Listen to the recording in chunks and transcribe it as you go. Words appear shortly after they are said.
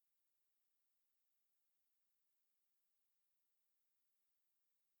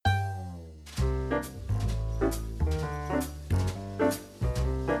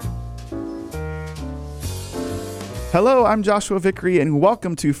Hello, I'm Joshua Vickery, and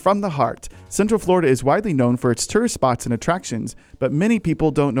welcome to From the Heart. Central Florida is widely known for its tourist spots and attractions, but many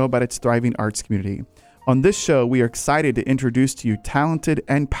people don't know about its thriving arts community. On this show, we are excited to introduce to you talented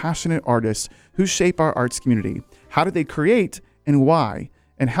and passionate artists who shape our arts community. How do they create and why?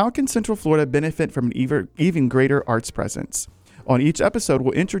 And how can Central Florida benefit from an even greater arts presence? On each episode,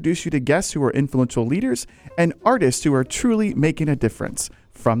 we'll introduce you to guests who are influential leaders and artists who are truly making a difference.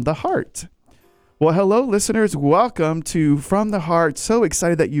 From the Heart. Well, hello, listeners. Welcome to From the Heart. So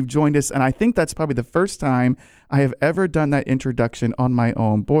excited that you've joined us. And I think that's probably the first time I have ever done that introduction on my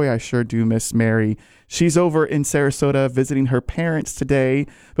own. Boy, I sure do miss Mary. She's over in Sarasota visiting her parents today.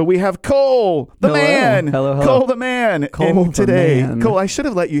 But we have Cole, the man. Hello. Cole, the man. Cole, the today. man. Cole, I should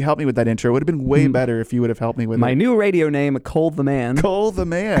have let you help me with that intro. It would have been way better if you would have helped me with My it. new radio name, Cole the Man. Cole, the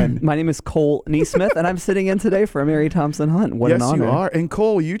man. My name is Cole Neesmith, and I'm sitting in today for Mary Thompson Hunt. What an honor. Yes, you are. And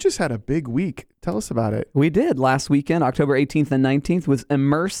Cole, you just had a big week. Tell us about it. We did. Last weekend, October 18th and 19th, was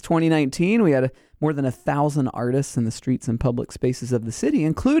Immerse 2019. We had more than 1,000 artists in the streets and public spaces of the city,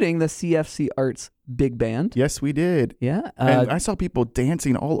 including the CFC Arts Big Band. Yes, we did. Yeah. And I saw people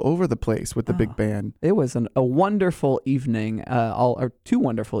dancing all over the place with the big band. It was a wonderful evening, or two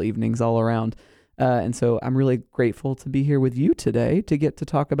wonderful evenings all around. And so I'm really grateful to be here with you today to get to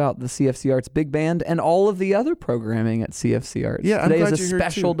talk about the CFC Arts Big Band and all of the other programming at CFC Arts. Yeah, today I'm glad is a you're here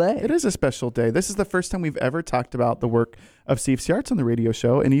special too. day. It is a special day. This is the first time we've ever talked about the work of CFC Arts on the radio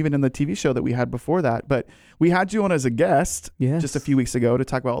show and even in the TV show that we had before that. But we had you on as a guest just a few weeks ago to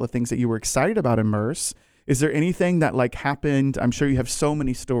talk about all the things that you were excited about Immerse. Is there anything that happened? I'm sure you have so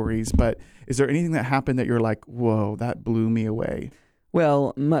many stories, but is there anything that happened that you're like, whoa, that blew me away?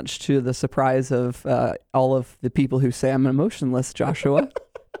 Well, much to the surprise of all of the people who say I'm emotionless, Joshua.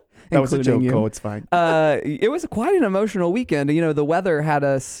 That was a joke, you. Cole. It's fine. It was quite an emotional weekend. You know, the weather had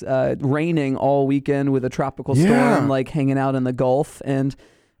us raining all weekend with a tropical storm, hanging out in the Gulf. And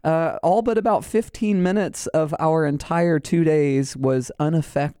all but about 15 minutes of our entire 2 days was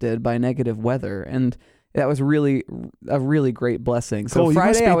unaffected by negative weather. And that was really a really great blessing. So Cole,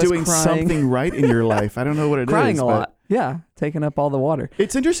 Friday, you must be doing crying. something right in your life. I don't know what it crying is. a lot. Yeah, taking up all the water.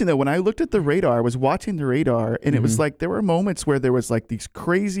 It's interesting, though. When I looked at the radar, I was watching the radar, and it was like there were moments where there was these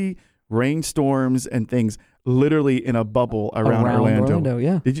crazy rainstorms and things literally in a bubble around Orlando.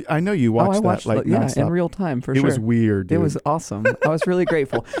 Yeah. Did you? I know you watched, I watched that nonstop. in In real time for sure. sure. It was weird, dude. It was awesome. I was really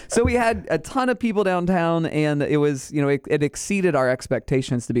grateful. So we had a ton of people downtown, and it was, it exceeded our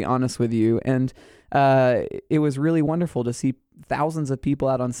expectations, to be honest with you. And it was really wonderful to see thousands of people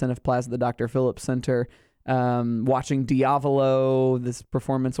out on Senate Plaza at the Dr. Phillips Center, watching Diavolo, this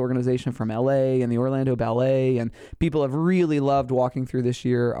performance organization from LA, and the Orlando Ballet. And people have really loved walking through this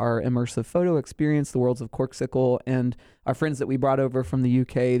year our immersive photo experience, the Worlds of Corksicle, and our friends that we brought over from the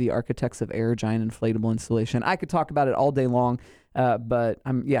UK, the Architects of Air giant inflatable installation. I could talk about it all day long, but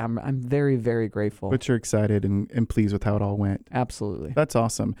I'm very, very grateful. But you're excited and pleased with how it all went. Absolutely. That's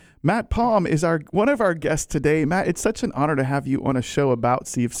awesome. Matt Palm is one of our guests today. Matt, it's such an honor to have you on a show about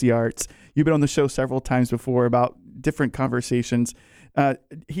CFC Arts. You've been on the show several times before about different conversations.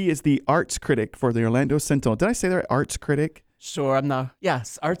 He is the arts critic for the Orlando Sentinel. Did I say that right? Arts critic? Sure,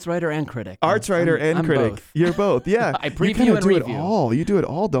 yes, arts writer and critic. Arts writer and I'm critic. Both. You're both, yeah. I preview you kinda and do review. It all. You do it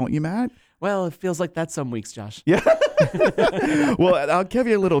all, don't you, Matt? Well, it feels like that some weeks, Josh. Yeah. Well, I'll give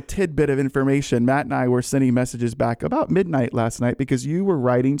you a little tidbit of information. Matt and I were sending messages back about midnight last night because you were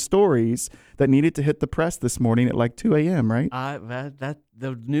writing stories that needed to hit the press this morning at 2 a.m., right?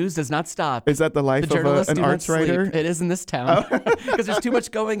 The news does not stop. Is that the life The of journalists an do not arts writer? sleep. It is in this town because there's too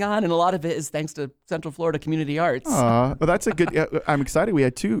much going on, and a lot of it is thanks to Central Florida Community Arts. Well, that's a good. I'm excited. We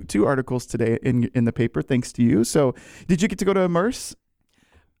had two articles today in the paper, thanks to you. So, did you get to go to Immerse?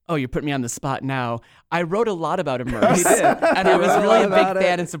 Oh, you're putting me on the spot now. I wrote a lot about Immerse. He did. And I was really a big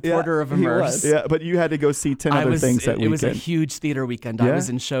fan and Yeah, supporter of he Immerse. was. Yeah, but you had to go see 10 other things that weekend. It was a huge theater weekend. Yeah. I was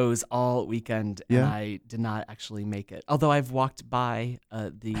in shows all weekend, and Yeah. I did not actually make it. Although I've walked by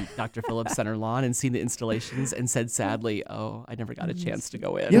the Dr. Phillips Center lawn and seen the installations and said sadly, oh, I never got a chance to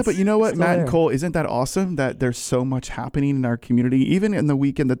go in. Yeah, but you know what, Still Matt and there. Cole, isn't that awesome that there's so much happening in our community? Even in the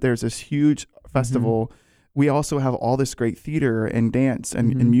weekend that there's this huge festival, we also have all this great theater and dance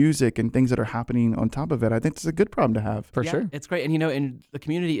and music and things that are happening on top of it. I think it's a good problem to have. For sure. It's great. And, and the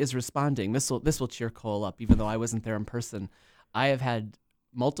community is responding. This will cheer Cole up, even though I wasn't there in person. I have had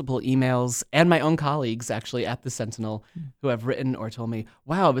multiple emails and my own colleagues actually at the Sentinel who have written or told me,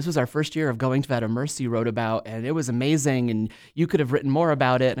 wow, this was our first year of going to that Immerse you wrote about, and it was amazing, and you could have written more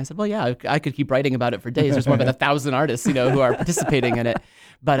about it. And I said, well, yeah, I could keep writing about it for days. There's more than 1,000 artists, who are participating in it.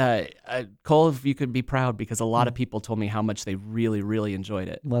 But Cole, if you could be proud, because a lot of people told me how much they really, really enjoyed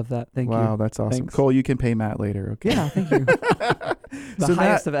it. Love that. Thank you. Wow, that's awesome. Thanks. Cole, you can pay Matt later, okay? Yeah, thank you. The So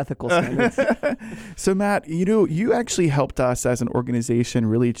highest Matt- of ethical standards. So Matt, you actually helped us as an organization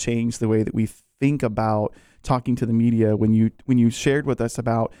really change the way that we think about talking to the media when you shared with us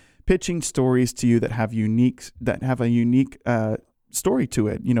about pitching stories to you that have a unique story to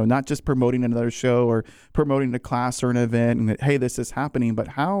it. Not just promoting another show or promoting a class or an event and that, hey, this is happening, but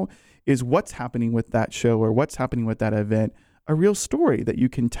how is what's happening with that show or what's happening with that event a real story that you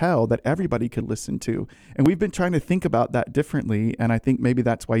can tell that everybody could listen to. And we've been trying to think about that differently. And I think maybe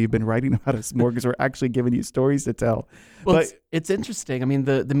that's why you've been writing about us more, because we're actually giving you stories to tell. Well, But it's interesting. I mean,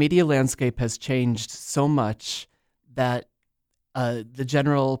 the media landscape has changed so much that the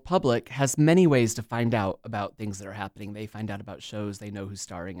general public has many ways to find out about things that are happening. They find out about shows. They know who's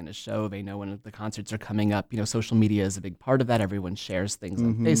starring in a show. They know when the concerts are coming up. Social media is a big part of that. Everyone shares things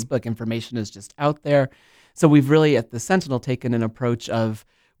on Facebook. Information is just out there. So we've really, at the Sentinel, taken an approach of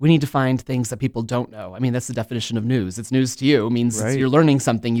we need to find things that people don't know. I mean, that's the definition of news. It's news to you. It means Right. you're learning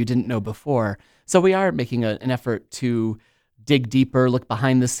something you didn't know before. So we are making an effort to dig deeper, look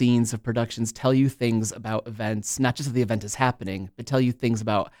behind the scenes of productions, tell you things about events, not just that the event is happening, but tell you things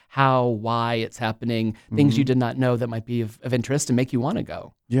about how, why it's happening, things you did not know that might be of interest and make you want to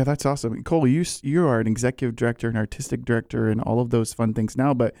go. yeah, that's awesome. Cole, you are an executive director, an artistic director, and all of those fun things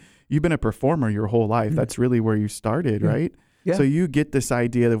now, but you've been a performer your whole life. That's really where you started, right? Yeah. So you get this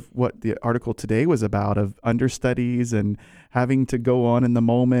idea of what the article today was about, of understudies and having to go on in the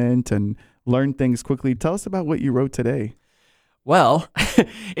moment and learn things quickly. Tell us about what you wrote today. Well,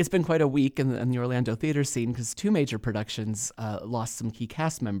 it's been quite a week in the Orlando theater scene because two major productions lost some key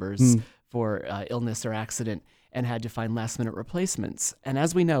cast members for illness or accident and had to find last-minute replacements. And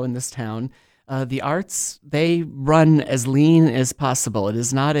as we know in this town, the arts, they run as lean as possible. It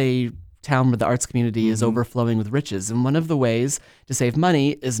is not a town where the arts community is overflowing with riches. And one of the ways to save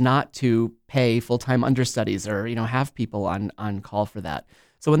money is not to pay full-time understudies or have people on call for that.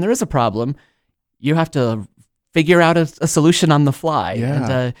 So when there is a problem, you have to figure out a solution on the fly. Yeah.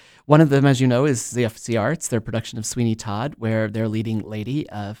 And one of them, as you know, is the FC Arts, their production of Sweeney Todd, where their leading lady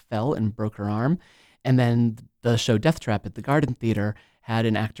fell and broke her arm. And then the show Death Trap at the Garden Theater had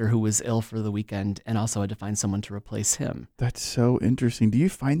an actor who was ill for the weekend and also had to find someone to replace him. That's so interesting. Do you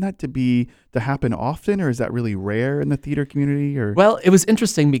find that to happen often, or is that really rare in the theater community? Or Well, it was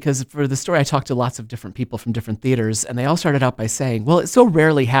interesting because for the story, I talked to lots of different people from different theaters, and they all started out by saying, well, it so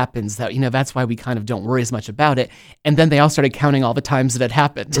rarely happens that, that's why we kind of don't worry as much about it. And then they all started counting all the times that it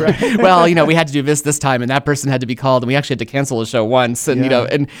happened. Right. Well, we had to do this time, and that person had to be called, and we actually had to cancel a show once. And, Yeah.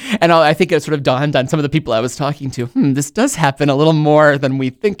 and I think it sort of dawned on some of the people I was talking to, this does happen a little more than we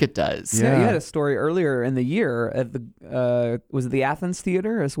think it does. Yeah. Yeah, you had a story earlier in the year at the was it the Athens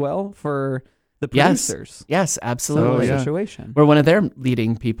Theater as well for the producers? Yes, absolutely. Oh, yeah. Situation Where one of their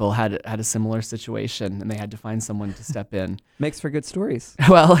leading people had a similar situation, and they had to find someone to step in. makes for good stories.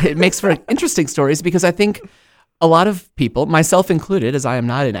 Well, it makes for interesting stories because I think a lot of people, myself included, as I am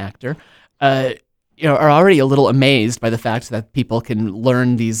not an actor, are already a little amazed by the fact that people can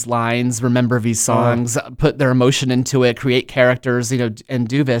learn these lines, remember these songs, put their emotion into it, create characters, and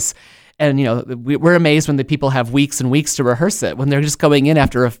do this. And, we're amazed when the people have weeks and weeks to rehearse it. When they're just going in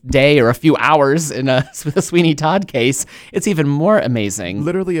after a day or a few hours with a Sweeney Todd case, it's even more amazing.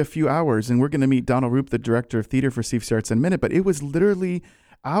 literally a few hours. And we're going to meet Donald Roop, the director of theater for CFC Arts in a minute, but it was literally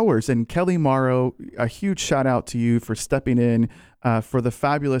hours. And Kelly Morrow, a huge shout out to you for stepping in for the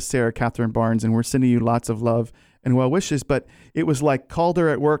fabulous Sarah Catherine Barnes. And we're sending you lots of love and well wishes. But it was like Calder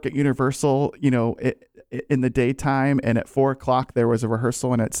at work at Universal, in the daytime, and at 4:00 there was a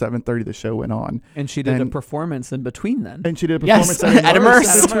rehearsal, and at 7:30 the show went on. And she did a And- performance in between then. And she did a Yes, performance at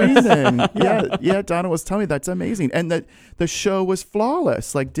Immerse. between then. Yeah, Donna was telling me that's amazing. And that the show was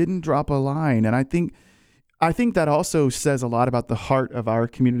flawless, like didn't drop a line. And I think that also says a lot about the heart of our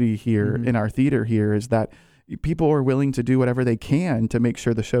community here in our theater here, is that people are willing to do whatever they can to make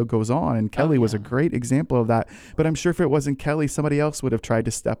sure the show goes on. And Kelly was a great example of that. But I'm sure if it wasn't Kelly, somebody else would have tried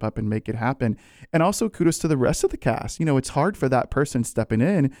to step up and make it happen. And also kudos to the rest of the cast. It's hard for that person stepping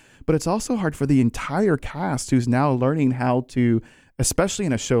in, but it's also hard for the entire cast who's now learning how to, especially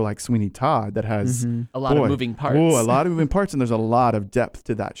in a show like Sweeney Todd that has A lot of moving parts. Oh, a lot of moving parts. And there's a lot of depth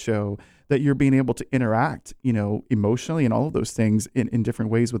to that show that you're being able to interact, emotionally and all of those things in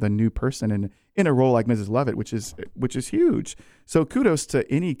different ways with a new person and in a role like Mrs. Lovett, which is huge. So kudos to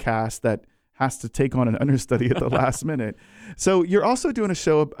any cast that has to take on an understudy at the last minute. So you're also doing a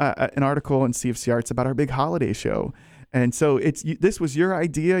show, an article in CFC Arts about our big holiday show. And so this was your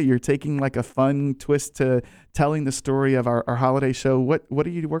idea. You're taking like a fun twist to telling the story of our holiday show. What are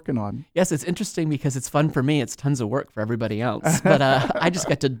you working on? Yes, it's interesting because it's fun for me. It's tons of work for everybody else. But I just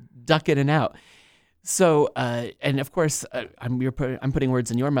get to duck in and out. So, and of course, I'm putting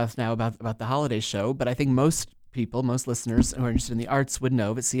words in your mouth now about the holiday show. But I think most listeners who are interested in the arts would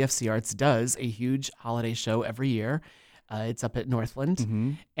know that CFC Arts does a huge holiday show every year. It's up at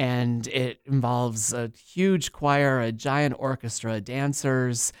Northland, and it involves a huge choir, a giant orchestra,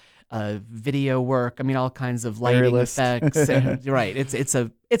 dancers, video work. I mean, all kinds of lighting effects. Right,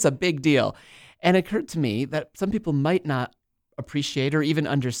 it's a big deal. And it occurred to me that some people might not appreciate or even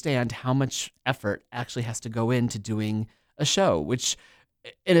understand how much effort actually has to go into doing a show, which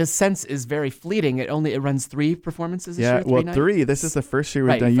in a sense is very fleeting. It runs 3 performances this year, 3 nights? 3. This is the first year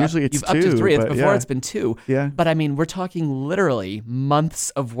we've done. Usually it's 2. Up to 3. Before it's been 2. Yeah. But I mean, we're talking literally months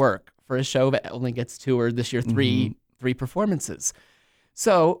of work for a show that only gets 2, or this year 3 performances.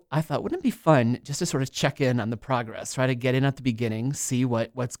 So I thought, wouldn't it be fun just to sort of check in on the progress, try to get in at the beginning, see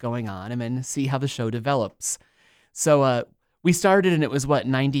what's going on, and then see how the show develops. So we started and it was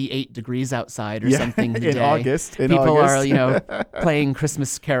 98 degrees outside or something today. In August. People are, playing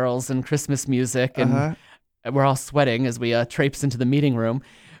Christmas carols and Christmas music, and we're all sweating as we traipse into the meeting room.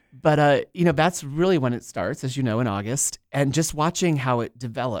 But that's really when it starts, as you know, in August, and just watching how it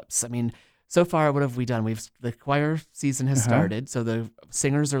develops. I mean, so far, what have we done? The choir season has started, so the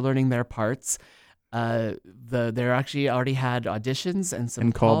singers are learning their parts. They're actually already had auditions and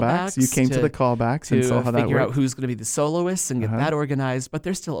some callbacks. You came to the callbacks and saw how that worked. To figure out who's going to be the soloists and get that organized. But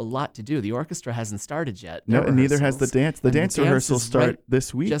there's still a lot to do. The orchestra hasn't started yet. No, and neither has the dance. The dance rehearsals start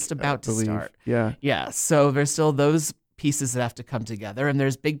this week. Just about to start. Yeah. Yeah. So there's still those pieces that have to come together, and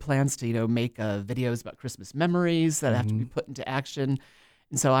there's big plans to make videos about Christmas memories that have to be put into action.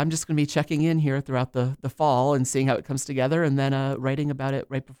 And so I'm just going to be checking in here throughout the fall and seeing how it comes together, and then writing about it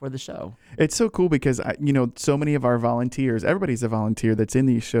right before the show. It's so cool because, so many of our volunteers, everybody's a volunteer that's in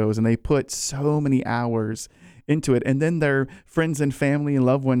these shows, and they put so many hours into it. And then their friends and family and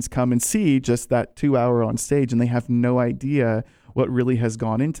loved ones come and see just that 2 hour on stage, and they have no idea what really has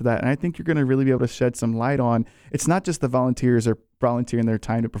gone into that. And I think you're going to really be able to shed some light on, it's not just the volunteers are volunteering their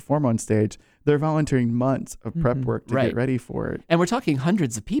time to perform on stage. They're volunteering months of prep work to get ready for it. And we're talking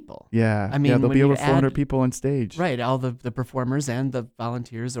hundreds of people. Yeah. I mean, there'll be over 400 people on stage. Right. All the performers and the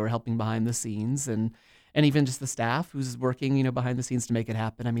volunteers who are helping behind the scenes, and even just the staff who's working, behind the scenes to make it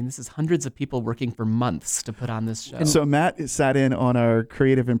happen. I mean, this is hundreds of people working for months to put on this show. And so Matt sat in on our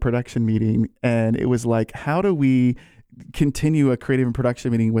creative and production meeting, and it was like, how do we continue a creative and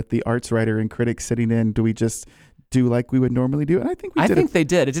production meeting with the arts writer and critic sitting in? Do we just do like we would normally do? And I think they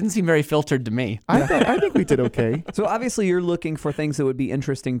did. It didn't seem very filtered to me. I think we did okay. So obviously you're looking for things that would be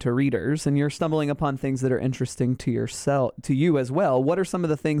interesting to readers, and you're stumbling upon things that are interesting to you as well. What are some of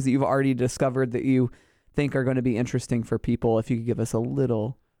the things that you've already discovered that you think are going to be interesting for people? If you could give us a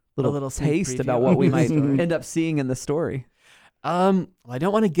little taste about what we might end up seeing in the story. Well, I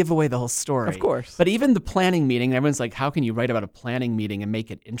don't want to give away the whole story. Of course. But even the planning meeting, everyone's like, how can you write about a planning meeting and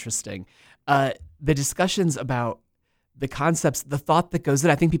make it interesting? The discussions about the concepts, the thought that goes in,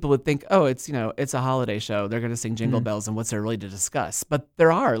 I think people would think, oh, it's a holiday show. They're going to sing Jingle Bells, and what's there really to discuss? But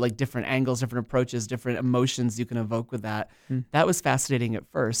there are like different angles, different approaches, different emotions you can evoke with that. That was fascinating at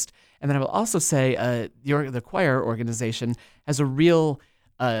first. And then I will also say the choir organization has a real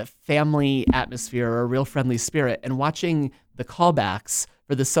family atmosphere, or a real friendly spirit. And watching the callbacks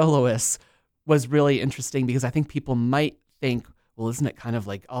for the soloists was really interesting, because I think people might think, well, isn't it kind of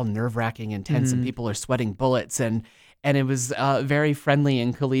like all nerve-wracking, intense, and people are sweating bullets? And it was very friendly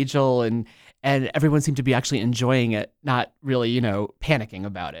and collegial, and everyone seemed to be actually enjoying it, not really, panicking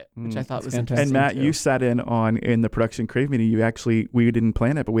about it, which I thought was interesting. And Matt, too. you sat in the production creative meeting. We didn't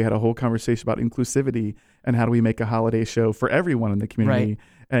plan it, but we had a whole conversation about inclusivity and how do we make a holiday show for everyone in the community. Right.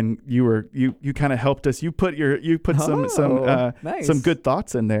 And you kind of helped us. You put some good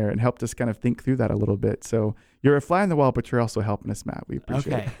thoughts in there and helped us kind of think through that a little bit. So you're a fly on the wall, but you're also helping us, Matt. We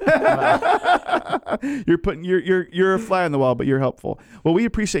appreciate it. You're a fly on the wall, but you're helpful. Well, we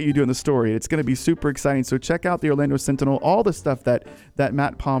appreciate you doing the story. It's going to be super exciting. So check out the Orlando Sentinel, all the stuff that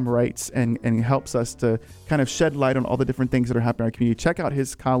Matt Palm writes and helps us to kind of shed light on all the different things that are happening in our community. Check out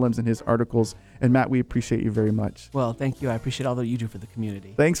his columns and his articles. And Matt, we appreciate you very much. Well, thank you. I appreciate all that you do for the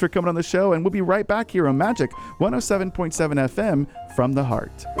community. Thanks for coming on the show, and we'll be right back here on Magic 107.7 FM from the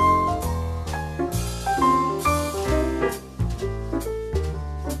Heart.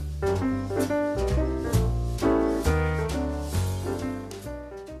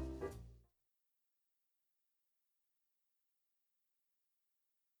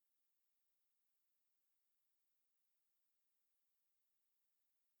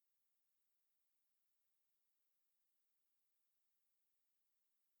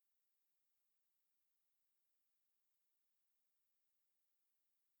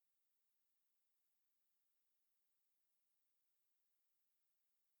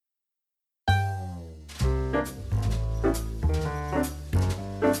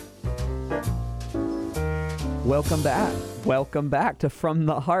 Welcome back. Welcome back to From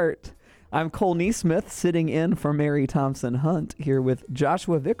the Heart. I'm Cole Neesmith, sitting in for Mary Thompson Hunt, here with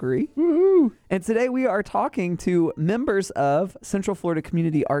Joshua Vickery. Woo-hoo. And today we are talking to members of Central Florida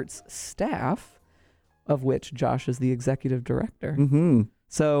Community Arts staff, of which Josh is the executive director. Mm-hmm.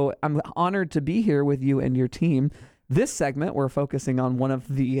 So I'm honored to be here with you and your team. This segment, we're focusing on one of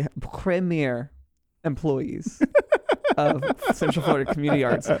the premier employees of Central Florida Community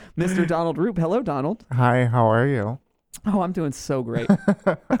Arts, Mr. Donald Roop. Hello, Donald. Hi, how are you? Oh, I'm doing so great.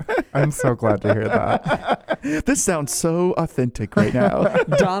 I'm so glad to hear that. This sounds so authentic right now.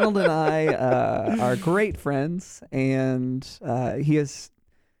 Donald and I are great friends, and he has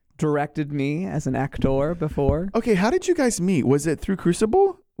directed me as an actor before. Okay, how did you guys meet? Was it through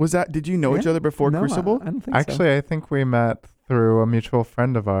Crucible? Did you know each Yeah. other before No, Crucible? I don't think so. Actually, I think we met through a mutual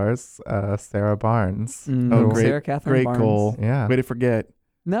friend of ours, Sarah Barnes. Oh, great. Sarah Catherine Great, Barnes. Cole. Yeah. Way to forget.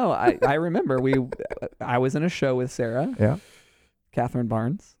 No, I remember I was in a show with Sarah. Yeah. Catherine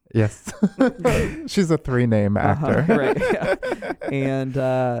Barnes. Yes. She's a 3-name actor. Right. Yeah. And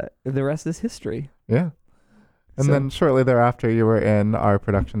the rest is history. Yeah. And So- then shortly thereafter, you were in our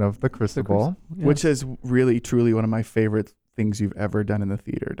production of The Crucible. Yeah. Which is really, truly one of my favorite things you've ever done in the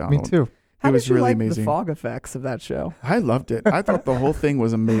theater, Donald. Me too. How it did was you really like amazing. the fog effects of that show? I loved it. I thought the whole thing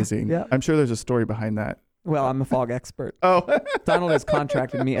was amazing. Yeah. I'm sure there's a story behind that. Well, I'm a fog expert. Oh, Donald has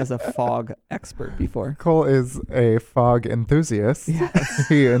contracted me as a fog expert before. Cole is a fog enthusiast. Yes.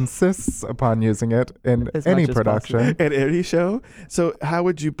 He insists upon using it in As any much as production. at any show. So how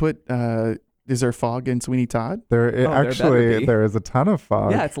would you put, is there fog in Sweeney Todd? There better actually be. there is a ton of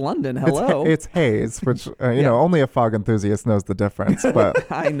fog. Yeah, it's London. It's Hello. It's haze, which you Yeah. know only a fog enthusiast knows the difference. But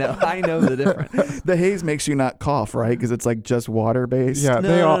I know the difference. The haze makes you not cough, right? Because it's like just water based. yeah, No,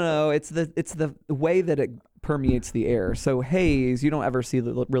 they all. no. It's the way that it permeates the air. So haze, you don't ever see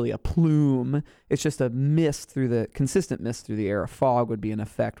really a plume. It's just a consistent mist through the air. A fog would be an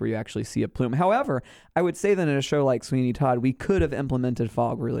effect where you actually see a plume. However, I would say that in a show like Sweeney Todd, we could have implemented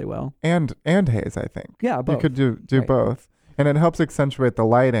fog really well. And haze, I think. Yeah, both. You could do Right. both, and it helps accentuate the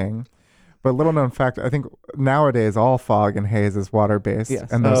lighting. But little known fact, I think nowadays all fog and haze is water based,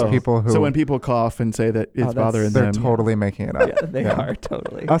 Yes. and those Oh. people who So when people cough and say that it's that's- bothering they're them. totally making it up. Yeah, they Yeah. are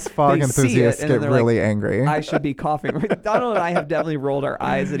totally. Us fog They see it, enthusiasts and then get they're really angry. I should be coughing. Donald and I have definitely rolled our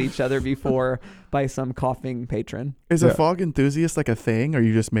eyes at each other before by some coughing patron. Is Yeah. a fog enthusiast like a thing, or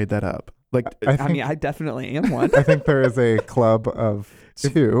you just made that up? Like, I I think mean, I definitely am one. I think there is a club of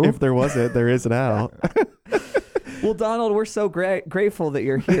two. if there was it, there is now. Well, Donald, we're so grateful that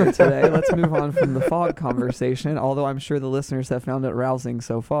you're here today. Let's move on from the fog conversation, although I'm sure the listeners have found it rousing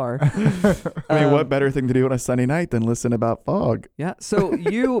so far. I mean, what better thing to do on a Sunday night than listen about fog? Yeah. So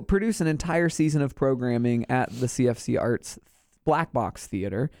you produce an entire season of programming at the CFC Arts Black Box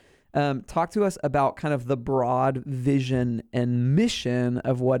Theater. Talk to us about kind of the broad vision and mission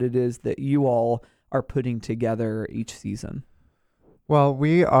of what it is that you all are putting together each season. Well,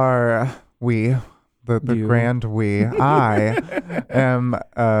 the You. grand we. I am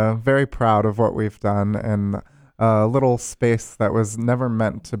very proud of what we've done in a little space that was never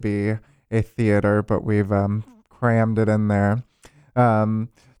meant to be a theater, but we've crammed it in there.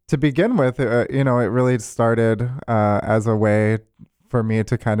 To begin with, it really started as a way for me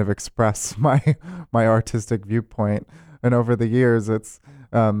to kind of express my artistic viewpoint. And over the years, it's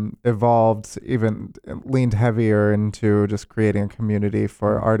evolved, even leaned heavier into just creating a community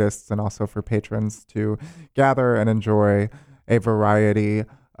for artists and also for patrons to gather and enjoy a variety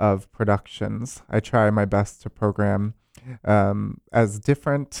of productions. I try my best to program as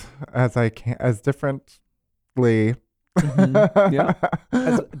different as I can, as differently. Mhm. Yeah.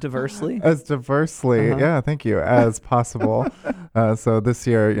 As diversely. As diversely, Uh-huh. yeah, thank you, as possible. So this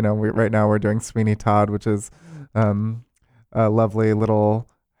year, right now we're doing Sweeney Todd, which is a lovely little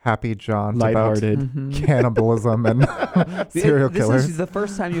happy jaunt about Lighthearted. Mhm. cannibalism and serial This killers. is the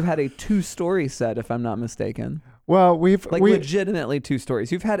first time you've had a 2-story set, if I'm not mistaken. Well, we've Like legitimately 2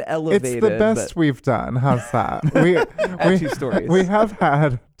 stories. You've had elevated. it's the best weeve done. How's that? at 2 stories. We have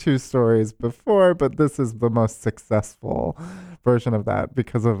had 2 stories before, but this is the most successful version of that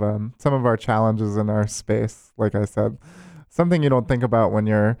because of some of our challenges in our space. Like I said, something you don't think about when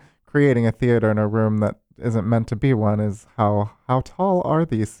you're creating a theater in a room that isn't meant to be one is how tall are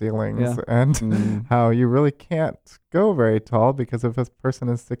these ceilings, Yeah. and Mm. how you really can't go very tall because if a person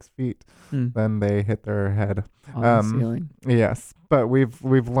is 6 feet, Mm. then they hit their head. On the ceiling. Yes, but we've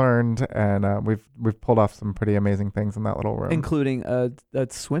learned and we've pulled off some pretty amazing things in that little room. Including a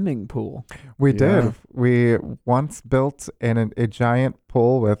swimming pool. We Yeah. did. We once built a giant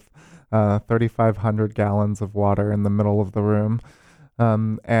pool with 3,500 gallons of water in the middle of the room.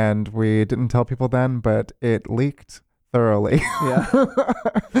 And we didn't tell people then, but it leaked thoroughly. Yeah.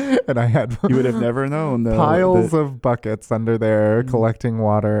 And I had You would have never known, though. piles of buckets under there collecting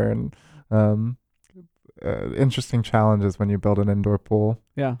water, and interesting challenges when you build an indoor pool.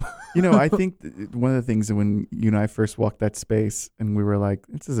 Yeah. I think one of the things that when you and I first walked that space and we were like,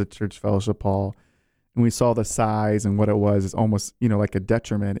 this is a church fellowship hall, and we saw the size and what it was, it's almost, like a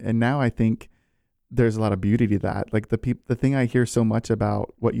detriment. And now I think there's a lot of beauty to that. Like the thing I hear so much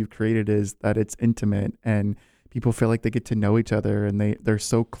about what you've created is that it's intimate and people feel like they get to know each other and they're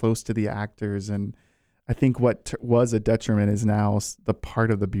so close to the actors. And I think what was a detriment is now the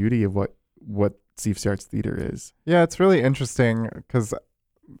part of the beauty of what CFC Arts Theater is. Yeah, it's really interesting because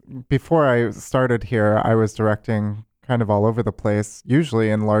before I started here, I was directing kind of all over the place, usually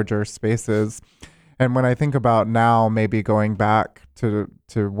in larger spaces. And when I think about now maybe going back to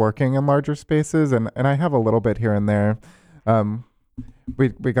working in larger spaces, and I have a little bit here and there,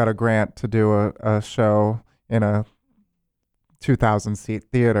 we got a grant to do a show in a 2,000 seat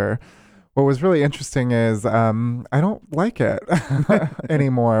theater. What was really interesting is I don't like it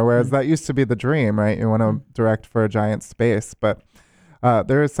anymore, whereas that used to be the dream, right? You want to direct for a giant space, but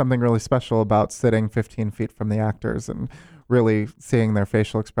there is something really special about sitting 15 feet from the actors and really seeing their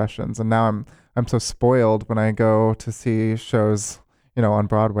facial expressions. And now I'm so spoiled when I go to see shows, on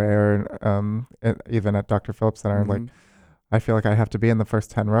Broadway or even at Dr. Phillips Center. Like, I feel like I have to be in the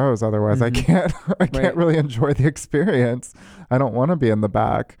first 10 rows, otherwise I can't really enjoy the experience. I don't want to be in the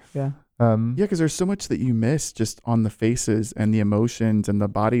back. Yeah. Because there's so much that you miss just on the faces and the emotions and the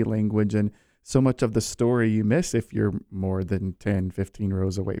body language, and so much of the story you miss if you're more than 10, 15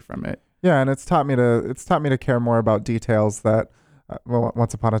 rows away from it. Yeah, and it's taught me to care more about details that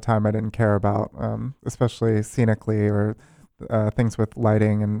once upon a time I didn't care about, especially scenically or things with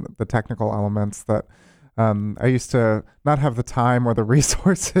lighting and the technical elements that I used to not have the time or the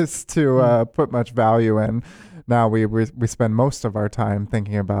resources to put much value in. Now we spend most of our time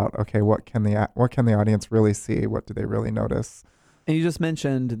thinking about, okay, what can the audience really see? What do they really notice? And you just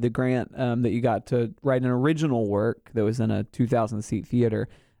mentioned the grant that you got to write an original work that was in a 2,000 seat theater.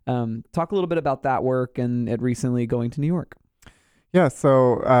 Talk a little bit about that work and it recently going to New York. Yeah,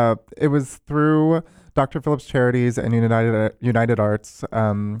 so it was through Dr. Phillips Charities and United Arts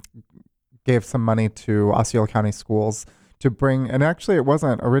gave some money to Osceola County Schools to bring, and actually it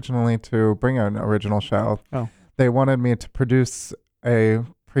wasn't originally to bring an original show. Oh. They wanted me to produce a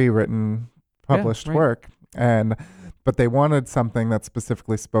pre-written published work, but they wanted something that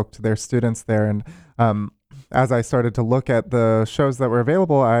specifically spoke to their students there. And as I started to look at the shows that were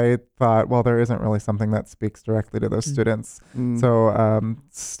available, I thought, well, there isn't really something that speaks directly to those students. So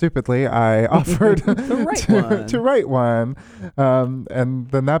stupidly, I offered to write one. And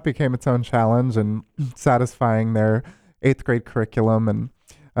then that became its own challenge and satisfying their 8th grade curriculum. And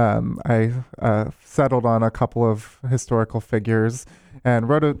I settled on a couple of historical figures and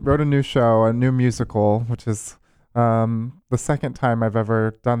wrote a new show, a new musical, which is the second time I've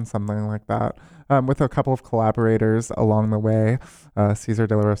ever done something like that, with a couple of collaborators along the way, Cesar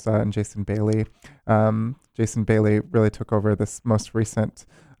De La Rosa and Jason Bailey. Jason Bailey really took over this most recent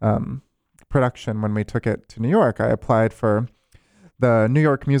production when we took it to New York. I applied for the New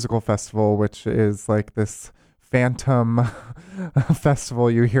York Musical Festival, which is like this phantom festival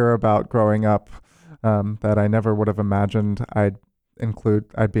you hear about growing up, that I never would have imagined I'd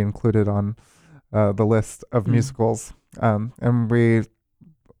be included on the list of musicals. And we,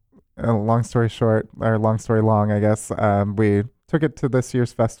 long story short, or long story long, I guess, we took it to this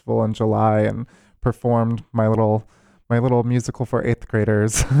year's festival in July and performed my little musical for 8th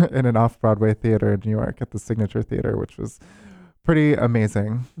graders in an off-Broadway theater in New York at the Signature Theater, which was pretty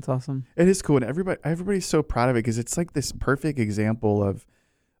amazing. That's awesome. It is cool, and everybody's so proud of it because it's like this perfect example of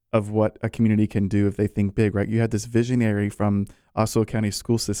what a community can do if they think big, right? You had this visionary from Osceola County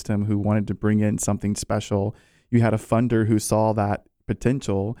school system who wanted to bring in something special. You had a funder who saw that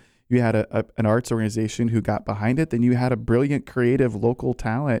potential. You had an arts organization who got behind it. Then you had a brilliant, creative local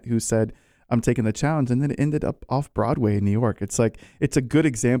talent who said, I'm taking the challenge. And then it ended up off Broadway in New York. It's like, it's a good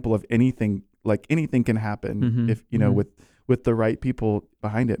example of anything can happen if, with the right people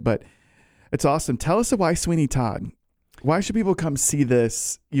behind it. But it's awesome. Tell us why Sweeney Todd. Why should people come see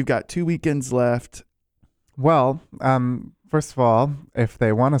this? You've got 2 weekends left. Well, first of all, if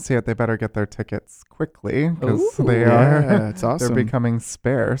they want to see it, they better get their tickets quickly because it's awesome. They're becoming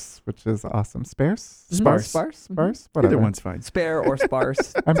sparse, which is awesome. Sparse? Sparse. Whatever. Either one's fine. Spare or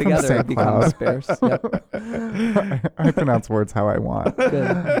sparse. I'm from together St. become Cloud. sparse. Yep. I pronounce words how I want.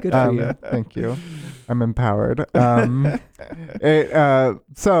 Good for you. Thank you. I'm empowered. I'll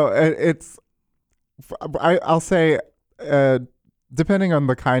say depending on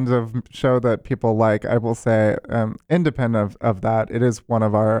the kinds of show that people like, I will say, independent of that, it is one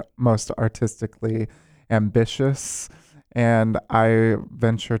of our most artistically ambitious and I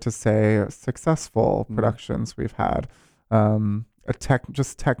venture to say successful productions we've had.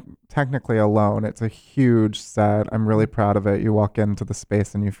 Technically alone, it's a huge set. I'm really proud of it. You walk into the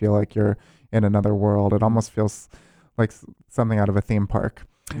space and you feel like you're in another world. It almost feels like something out of a theme park.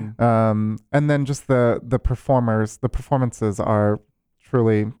 And then just the performances are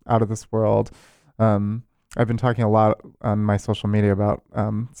truly out of this world. I've been talking a lot on my social media about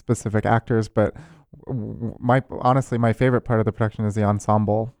specific actors, but honestly, my favorite part of the production is the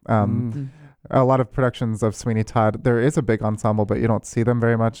ensemble. A lot of productions of Sweeney Todd, there is a big ensemble, but you don't see them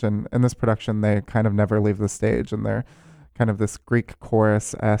very much. And in this production, they kind of never leave the stage, and they're kind of this Greek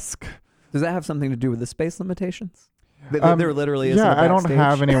chorus-esque. Does that have something to do with the space limitations? There literally is. Yeah, I don't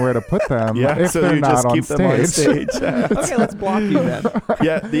have anywhere to put them if so they're you not just on keep them on stage. Okay, let's block you then.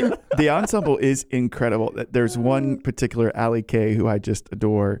 Yeah, the ensemble is incredible. There's one particular Allie Kay who I just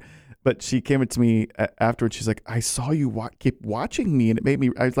adore, but she came up to me afterwards. She's like, "I saw you keep watching me, and it made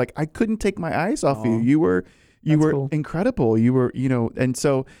me." I was like, "I couldn't take my eyes off you. You were cool. Incredible. You were, and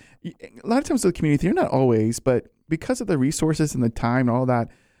so a lot of times with the community theater, not always, but because of the resources and the time and all that."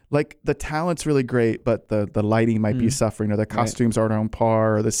 Like the talent's really great, but the lighting might be suffering, or the costumes aren't on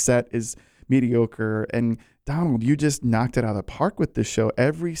par, or the set is mediocre. And Donald, you just knocked it out of the park with this show.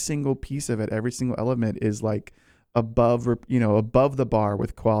 Every single piece of it, every single element is like above the bar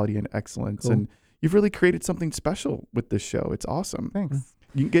with quality and excellence. Cool. And you've really created something special with this show. It's awesome. Thanks.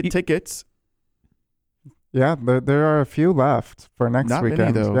 You can get tickets. Yeah, there are a few left for next weekend.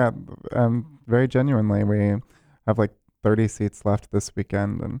 Not many, though. Yeah, very genuinely, we have like 30 seats left this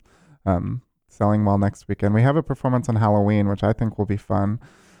weekend and selling well next weekend. We have a performance on Halloween, which I think will be fun.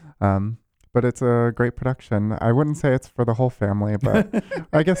 But it's a great production. I wouldn't say it's for the whole family, but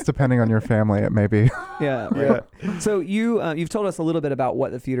I guess depending on your family, it may be. Yeah. Right. Yeah. So you've told us a little bit about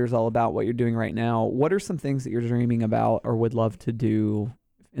what the theater is all about, what you're doing right now. What are some things that you're dreaming about or would love to do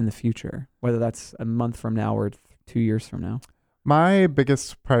in the future, whether that's a month from now or 2 years from now? My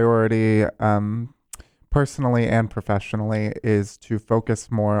biggest priority, personally and professionally, is to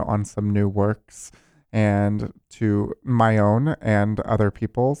focus more on some new works and to my own and other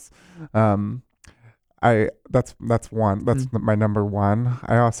people's. That's one. That's my number one.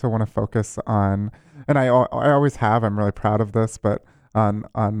 I also want to focus on, and I always have. I'm really proud of this, but on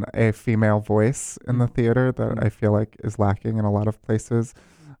a female voice in the theater that I feel like is lacking in a lot of places.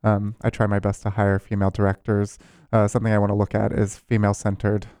 I try my best to hire female directors. Something I want to look at is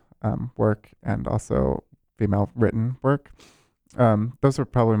female-centered work and also female written work. Those are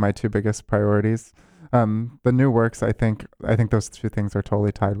probably my two biggest priorities. The new works, I think those two things are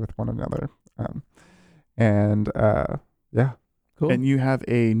totally tied with one another. Yeah. Cool. And you have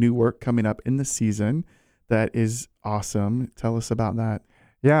a new work coming up in the season that is awesome. Tell us about that.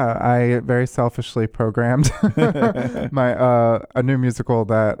 Yeah, I very selfishly programmed a new musical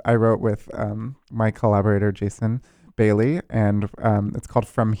that I wrote with my collaborator Jason Bailey, and it's called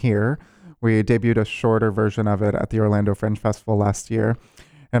From Here. We debuted a shorter version of it at the Orlando Fringe Festival last year,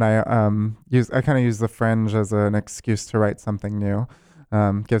 and I kind of use the Fringe as an excuse to write something new.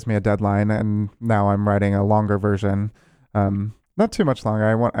 Gives me a deadline, and now I'm writing a longer version. Not too much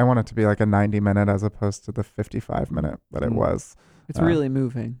longer. I want it to be like a 90-minute as opposed to the 55-minute that it was. It's really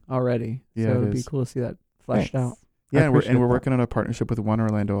moving already. Yeah, so it'd be cool to see that fleshed out. Yeah, we're working on a partnership with One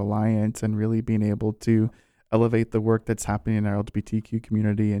Orlando Alliance and really being able to elevate the work that's happening in our LGBTQ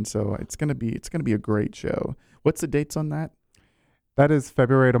community. And so it's gonna be a great show. What's the dates on that? That is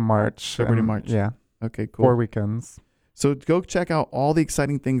February to March. February to March. Yeah. Okay, cool. 4 weekends. So go check out all the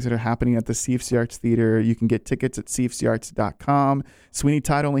exciting things that are happening at the CFC Arts Theater. You can get tickets at cfcarts.com. Sweeney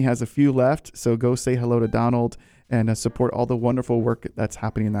Todd only has a few left, so go say hello to Donald and support all the wonderful work that's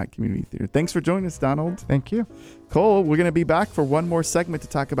happening in that community theater. Thanks for joining us, Donald. Thank you. Cole, we're going to be back for one more segment to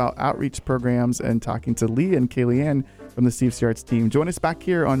talk about outreach programs and talking to Lee and Kaylee Ann from the CFC Arts team. Join us back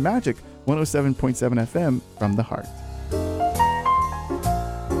here on Magic 107.7 FM from the Heart.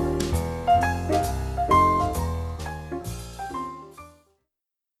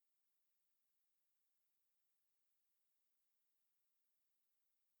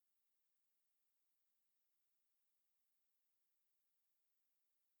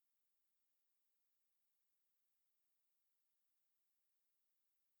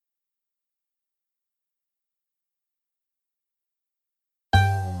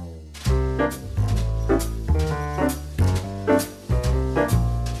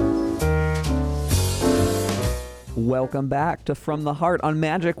 Welcome back to From the Heart on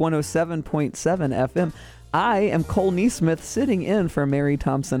Magic 107.7 FM. I am Cole Neesmith, sitting in for Mary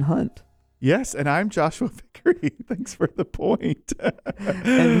Thompson Hunt. Yes, and I'm Joshua Vickery. Thanks for the point.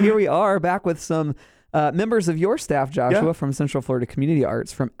 And here we are back with some members of your staff, Joshua, from Central Florida Community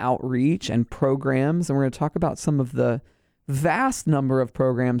Arts, from outreach and programs. And we're going to talk about some of the vast number of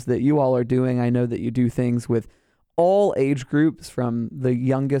programs that you all are doing. I know that you do things with all age groups, from the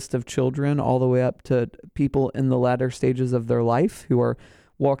youngest of children all the way up to people in the latter stages of their life who are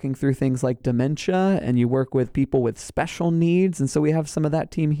walking through things like dementia, and you work with people with special needs. And so we have some of that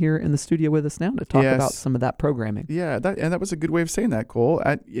team here in the studio with us now to talk about some of that programming. Yeah, that was a good way of saying that, Cole.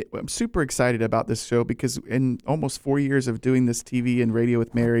 I'm super excited about this show because in almost 4 years of doing this TV and radio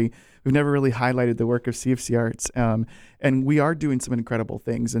with Mary, we've never really highlighted the work of CFC Arts. And we are doing some incredible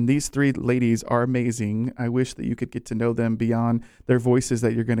things. And these three ladies are amazing. I wish that you could get to know them beyond their voices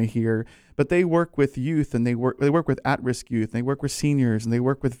that you're going to hear. But they work with youth, and they work with at-risk youth, and they work with seniors, and they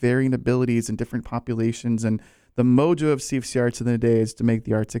work with varying abilities and different populations. And the mojo of CFC Arts in the day is to make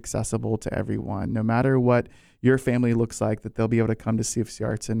the arts accessible to everyone, no matter what your family looks like, that they'll be able to come to CFC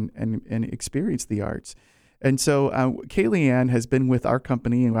Arts and experience the arts. And so Kaylee Ann has been with our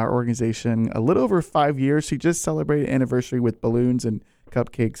company and our organization a little over 5 years. She just celebrated an anniversary with balloons and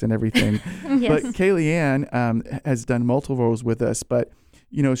cupcakes and everything. Yes. But Kaylee Ann has done multiple roles with us. But,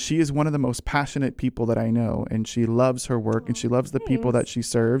 you know, she is one of the most passionate people that I know. And she loves her work, and she loves the people that she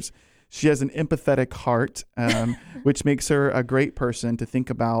serves. She has an empathetic heart, which makes her a great person to think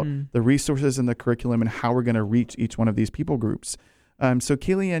about the resources in the curriculum and how we're going to reach each one of these people groups. So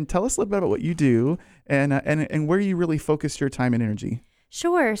Kaylee Ann, tell us a little bit about what you do and where you really focus your time and energy.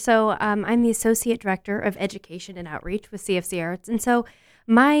 Sure. So I'm the Associate Director of Education and Outreach with CFC Arts. And so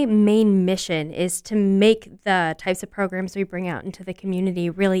my main mission is to make the types of programs we bring out into the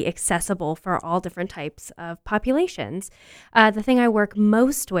community really accessible for all different types of populations. The thing I work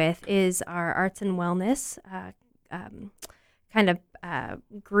most with is our arts and wellness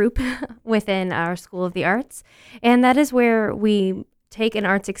group within our School of the Arts. And that is where we take an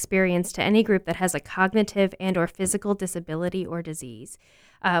arts experience to any group that has a cognitive and or physical disability or disease.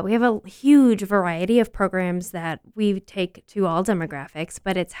 We have a huge variety of programs that we take to all demographics,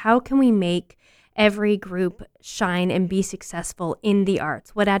 but it's how can we make every group shine and be successful in the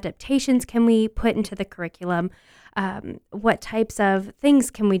arts? What adaptations can we put into the curriculum? What types of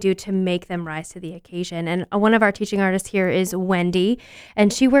things can we do to make them rise to the occasion? And one of our teaching artists here is Wendy,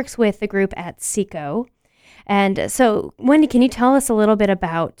 and she works with the group at SECO. And so, Wendy, can you tell us a little bit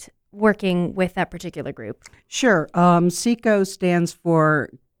about working with that particular group? Sure. SECO stands for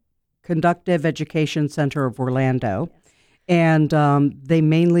Conductive Education Center of Orlando. And they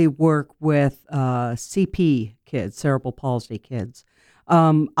mainly work with CP kids, cerebral palsy kids.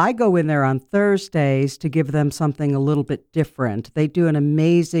 I go in there on Thursdays to give them something a little bit different. They do an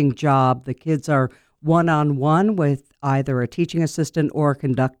amazing job. The kids are one-on-one with either a teaching assistant or a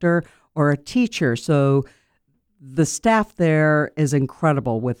conductor or a teacher. So the staff there is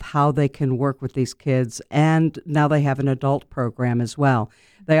incredible with how they can work with these kids, and now they have an adult program as well.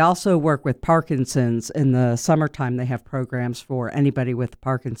 They also work with Parkinson's. In the summertime, they have programs for anybody with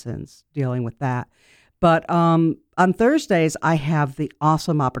Parkinson's, dealing with that. But on Thursdays, I have the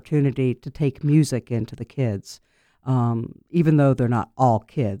awesome opportunity to take music into the kids, even though they're not all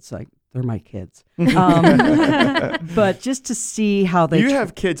kids. They're my kids. But just to see how they... You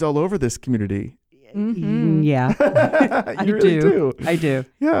have kids all over this community. Mm-hmm. Yeah. I really do. I do.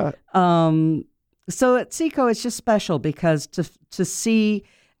 Yeah. So at SECO, it's just special because to see,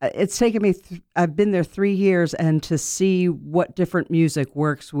 it's taken me, I've been there 3 years, and to see what different music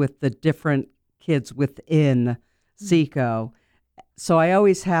works with the different kids within SECO. So I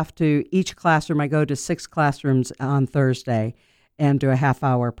always have to, each classroom, I go to 6 classrooms on Thursday and do a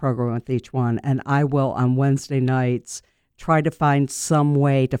half-hour program with each one. And I will, on Wednesday nights, try to find some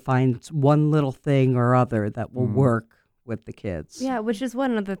way to find one little thing or other that will work with the kids. Yeah, which is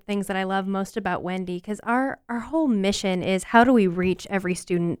one of the things that I love most about Wendy, because our whole mission is how do we reach every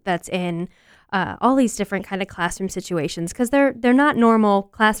student that's in all these different kind of classroom situations, because they're not normal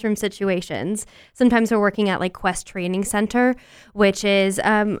classroom situations. Sometimes we're working at like Quest Training Center, which is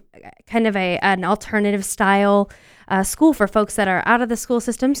kind of an alternative style school for folks that are out of the school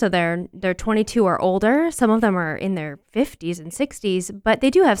system. So they're 22 or older. Some of them are in their 50s and 60s, but they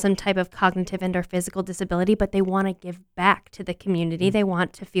do have some type of cognitive and or physical disability, but they want to give back to the community. They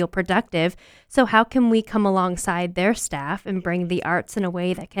want to feel productive. So how can we come alongside their staff and bring the arts in a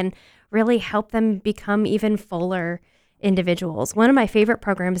way that can really help them become even fuller individuals? One of my favorite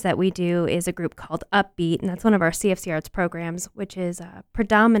programs that we do is a group called Upbeat, and that's one of our CFC Arts programs, which is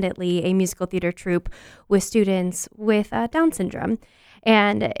predominantly a musical theater troupe with students with Down syndrome.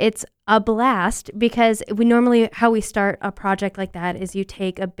 And it's a blast because how we start a project like that is you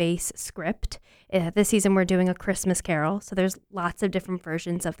take a base script. This season we're doing A Christmas Carol, so there's lots of different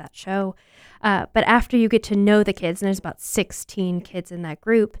versions of that show. But after you get to know the kids, and there's about 16 kids in that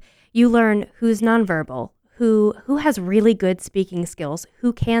group, you learn who's nonverbal, who has really good speaking skills,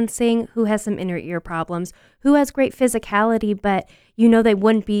 who can sing, who has some inner ear problems, who has great physicality, but they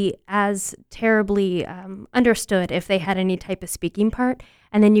wouldn't be as terribly understood if they had any type of speaking part.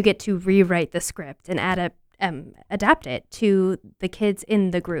 And then you get to rewrite the script and adapt it to the kids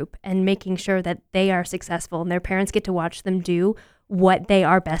in the group and making sure that they are successful and their parents get to watch them do what they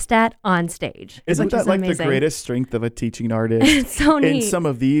are best at on stage. Isn't that like amazing. The greatest strength of a teaching artist? It's so neat. In some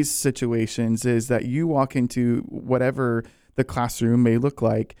of these situations is that you walk into whatever the classroom may look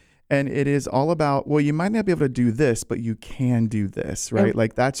like, and it is all about, well, you might not be able to do this, but you can do this, right?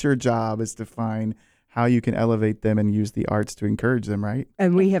 Like that's your job, is to find how you can elevate them and use the arts to encourage them, right?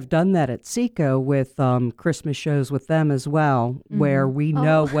 And we have done that at Seco with Christmas shows with them as well, where we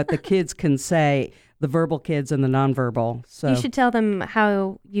know what the kids can say, the verbal kids and the nonverbal. So you should tell them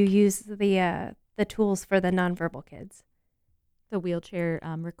how you use the tools for the nonverbal kids. The wheelchair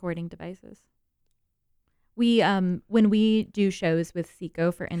recording devices. We when we do shows with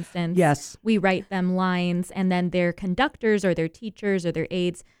Seco, for instance, yes, we write them lines, and then their conductors or their teachers or their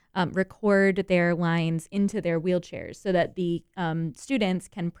aides record their lines into their wheelchairs so that the students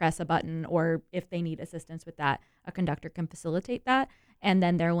can press a button, or if they need assistance with that, a conductor can facilitate that, and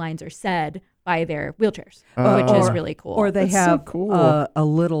then their lines are said by their wheelchairs, which is really cool. Or they That's have so cool. A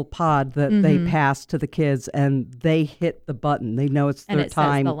little pod that they pass to the kids, and they hit the button. They know it's their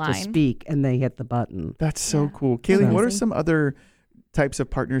time to speak, and they hit the button. That's so cool. Kaylee, what are some other types of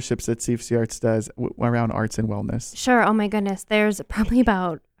partnerships that CFC Arts does around arts and wellness? Sure. Oh my goodness. There's probably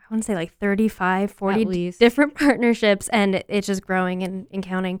about, I want to say like 35, 40 least. different partnerships, and it's just growing and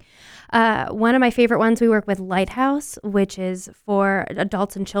counting. One of my favorite ones, we work with Lighthouse, which is for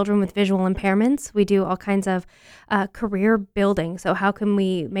adults and children with visual impairments. We do all kinds of career building. So how can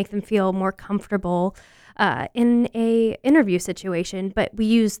we make them feel more comfortable in a interview situation? But we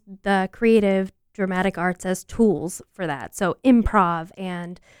use the creative dramatic arts as tools for that. So improv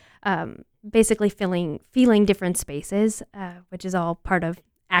and basically feeling different spaces, which is all part of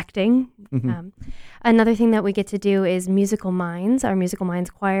acting. Another thing that we get to do is Musical Minds, our Musical Minds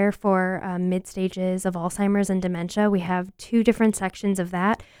choir for mid stages of Alzheimer's and dementia. We have 2 different sections of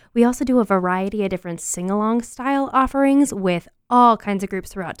that. We also do a variety of different sing-along style offerings with all kinds of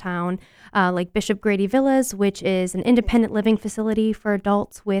groups throughout town, like Bishop Grady Villas, which is an independent living facility for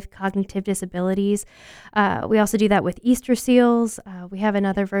adults with cognitive disabilities. We also do that with Easter Seals. We have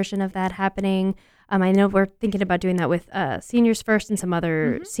another version of that happening. I know we're thinking about doing that with Seniors First and some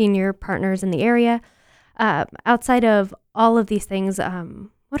other senior partners in the area. Outside of all of these things,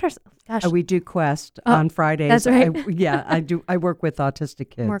 we do Quest on Fridays. That's right. I do. I work with autistic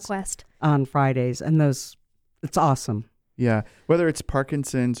kids. More Quest on Fridays, and it's awesome. Yeah, whether it's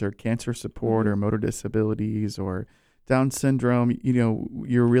Parkinson's or cancer support or motor disabilities or Down syndrome,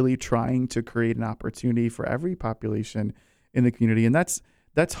 you're really trying to create an opportunity for every population in the community, and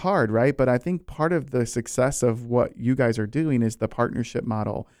that's hard, right? But I think part of the success of what you guys are doing is the partnership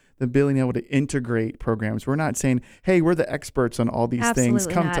model, the being able to integrate programs. We're not saying, hey, we're the experts on all these things,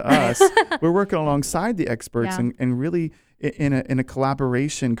 come to us. We're working alongside the experts and really in a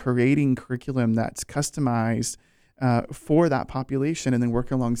collaboration, creating curriculum that's customized for that population, and then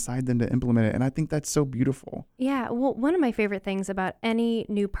working alongside them to implement it. And I think that's so beautiful. Yeah. Well, one of my favorite things about any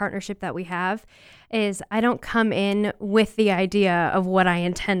new partnership that we have is I don't come in with the idea of what I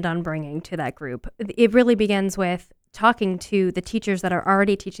intend on bringing to that group. It really begins with talking to the teachers that are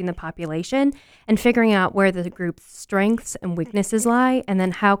already teaching the population and figuring out where the group's strengths and weaknesses lie, and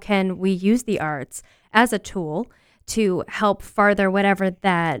then how can we use the arts as a tool to help further whatever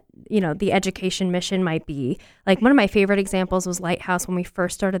that, the education mission might be. Like one of my favorite examples was Lighthouse. When we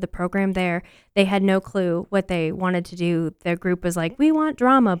first started the program there, they had no clue what they wanted to do. Their group was like, we want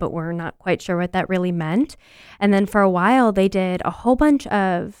drama, but we're not quite sure what that really meant. And then for a while, they did a whole bunch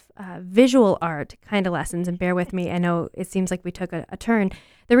of visual art kind of lessons. And bear with me, I know it seems like we took a turn.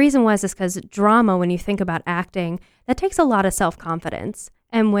 The reason was because drama, when you think about acting, that takes a lot of self-confidence.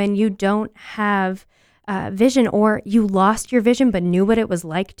 And when you don't have vision, or you lost your vision but knew what it was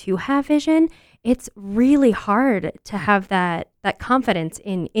like to have vision, it's really hard to have that confidence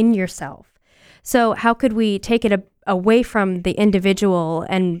in yourself. So how could we take it away from the individual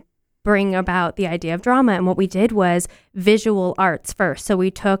and bring about the idea of drama? And what we did was visual arts first. So we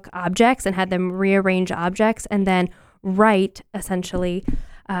took objects and had them rearrange objects and then write essentially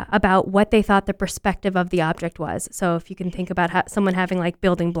about what they thought the perspective of the object was. So if you can think about someone having like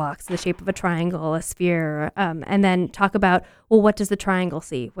building blocks, the shape of a triangle, a sphere, and then talk about, well, what does the triangle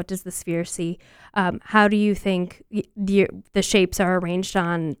see? What does the sphere see? How do you think the shapes are arranged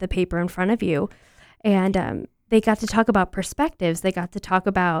on the paper in front of you? And they got to talk about perspectives. They got to talk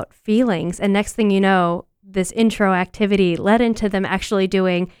about feelings. And next thing you know, this intro activity led into them actually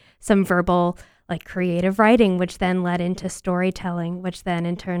doing some verbal, like creative writing, which then led into storytelling, which then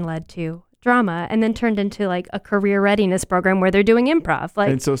in turn led to drama, and then turned into like a career readiness program where they're doing improv. Like,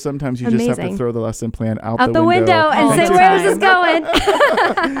 and so sometimes you just have to amazing. throw the lesson plan out the window and all say, the where is this time.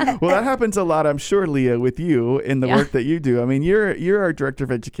 going? Well, that happens a lot, I'm sure, Leah, with you in the Yeah. work that you do. I mean, you're our director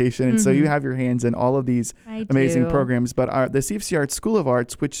of education, and so you have your hands in all of these I amazing do. programs. But the CFC Arts School of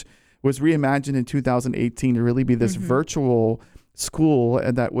Arts, which was reimagined in 2018 to really be this virtual school,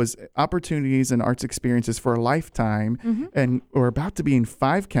 and that was opportunities and arts experiences for a lifetime, and we're about to be in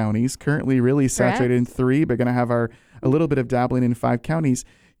 5 counties, currently really saturated in 3, but going to have a little bit of dabbling in 5 counties.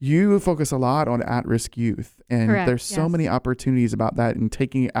 You focus a lot on at-risk youth, and Correct, there's so yes. many opportunities about that and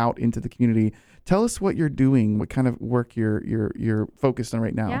taking it out into the community. Tell us what you're doing, what kind of work you're focused on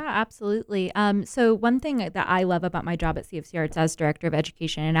right now. Yeah, absolutely. So one thing that I love about my job at CFC Arts as Director of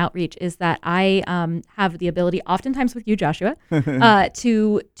Education and Outreach is that I have the ability, oftentimes with you, Joshua,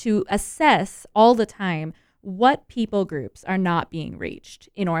 to assess all the time what people groups are not being reached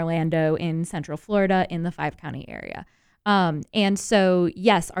in Orlando, in Central Florida, in the 5-county area. And so,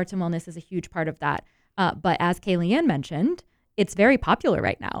 yes, arts and wellness is a huge part of that. But as Kayleigh-Ann mentioned, it's very popular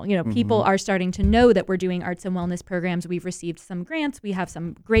right now. You know, people are starting to know that we're doing arts and wellness programs. We've received some grants. We have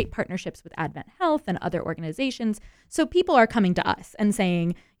some great partnerships with Advent Health and other organizations. So people are coming to us and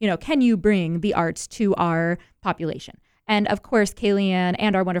saying, you know, can you bring the arts to our population? And of course, Kayleigh-Ann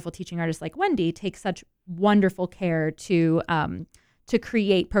and our wonderful teaching artists like Wendy take such wonderful care to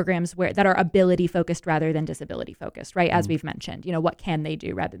create programs that are ability focused rather than disability focused, right? As we've mentioned, you know, what can they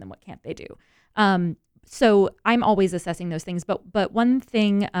do rather than what can't they do? So I'm always assessing those things. But one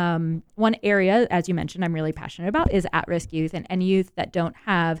thing, one area, as you mentioned, I'm really passionate about is at-risk youth and youth that don't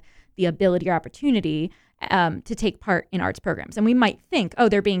have the ability or opportunity to take part in arts programs. And we might think, oh,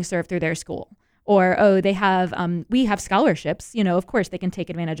 they're being served through their school. Or, oh, they have, we have scholarships, you know, of course they can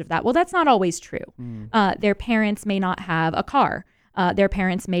take advantage of that. Well, that's not always true. Their parents may not have a car. Their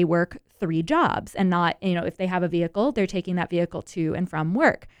parents may work 3 jobs and not, you know, if they have a vehicle, they're taking that vehicle to and from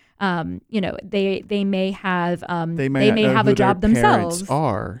work. You know, they may have They may have a job themselves.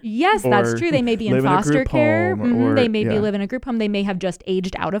 Yes, that's or true. They may be in live in a foster group care. home, or- They may be yeah. live in a group home. They may have just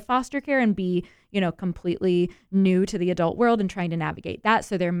aged out of foster care and be, you know, completely new to the adult world and trying to navigate that.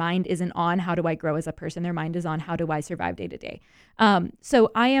 So their mind isn't on how do I grow as a person? Their mind is on how do I survive day to day.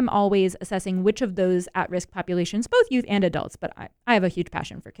 So I am always assessing which of those at-risk populations, both youth and adults, but I have a huge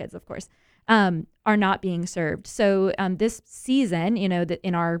passion for kids, of course, are not being served. So this season, you know, that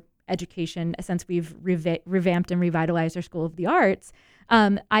in our education, since we've revamped and revitalized our School of the Arts,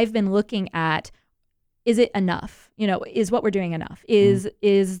 I've been looking at, is it enough? You know, is what we're doing enough? Is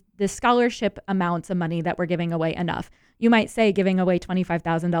the scholarship amounts of money that we're giving away enough? You might say giving away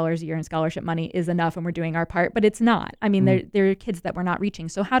 $25,000 a year in scholarship money is enough and we're doing our part, but it's not. I mean, there are kids that we're not reaching.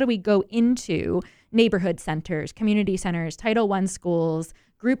 So how do we go into neighborhood centers, community centers, Title I schools,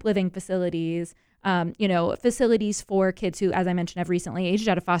 group living facilities, you know, facilities for kids who, as I mentioned, have recently aged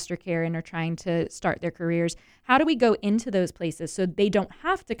out of foster care and are trying to start their careers? How do we go into those places so they don't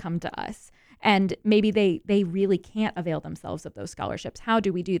have to come to us? And maybe they really can't avail themselves of those scholarships. How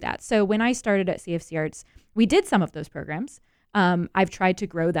do we do that? So when I started at CFC Arts, we did some of those programs. I've tried to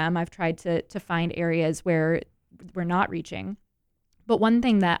grow them. I've tried to find areas where we're not reaching. But one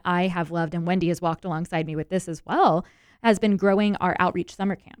thing that I have loved, and Wendy has walked alongside me with this as well, has been growing our outreach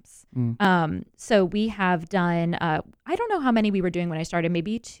summer camps. So we have done, I don't know how many we were doing when I started,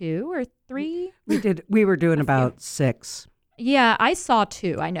 maybe 2 or 3. We were doing about 6. Yeah, I saw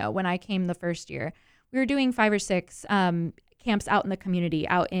 2, I know, when I came the first year. We were doing 5 or 6 camps out in the community,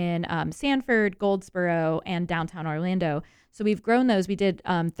 out in Sanford, Goldsboro, and downtown Orlando. So we've grown those. We did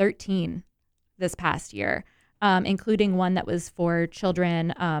 13 this past year, including one that was for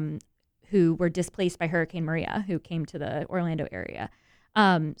children who were displaced by Hurricane Maria, who came to the Orlando area.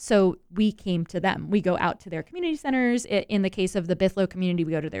 So we came to them. We go out to their community centers. In the case of the Bithlo community,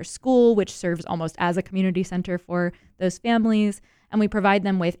 we go to their school, which serves almost as a community center for those families. And we provide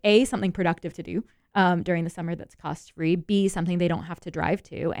them with A, something productive to do during the summer that's cost-free, B, something they don't have to drive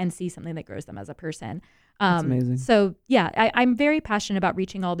to, and C, something that grows them as a person. That's amazing. So yeah, I'm very passionate about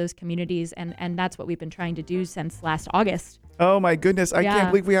reaching all those communities, and that's what we've been trying to do since last August. Oh my goodness, I Yeah.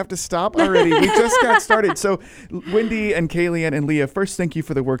 can't believe we have to stop already. We just got started. So Wendy and Kayleigh and Leah, first, thank you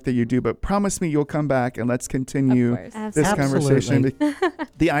for the work that you do, but promise me you'll come back and let's continue Of course. this Absolutely. conversation.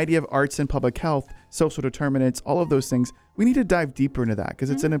 The idea of arts and public health, social determinants, all of those things, we need to dive deeper into that because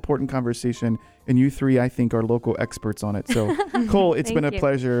it's an important conversation. And you three, I think, are local experts on it. So, Cole, it's been a Thank you.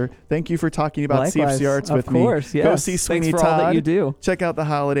 pleasure. Thank you for talking about Likewise. CFC Arts Of with me. course, Go yes. see Thanks Sweeney for all that Todd. you do. Check out the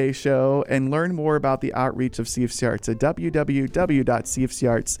holiday show and learn more about the outreach of CFC Arts at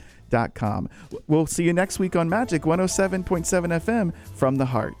www.cfcarts.com. We'll see you next week on Magic 107.7 FM from the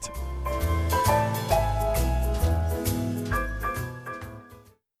Heart.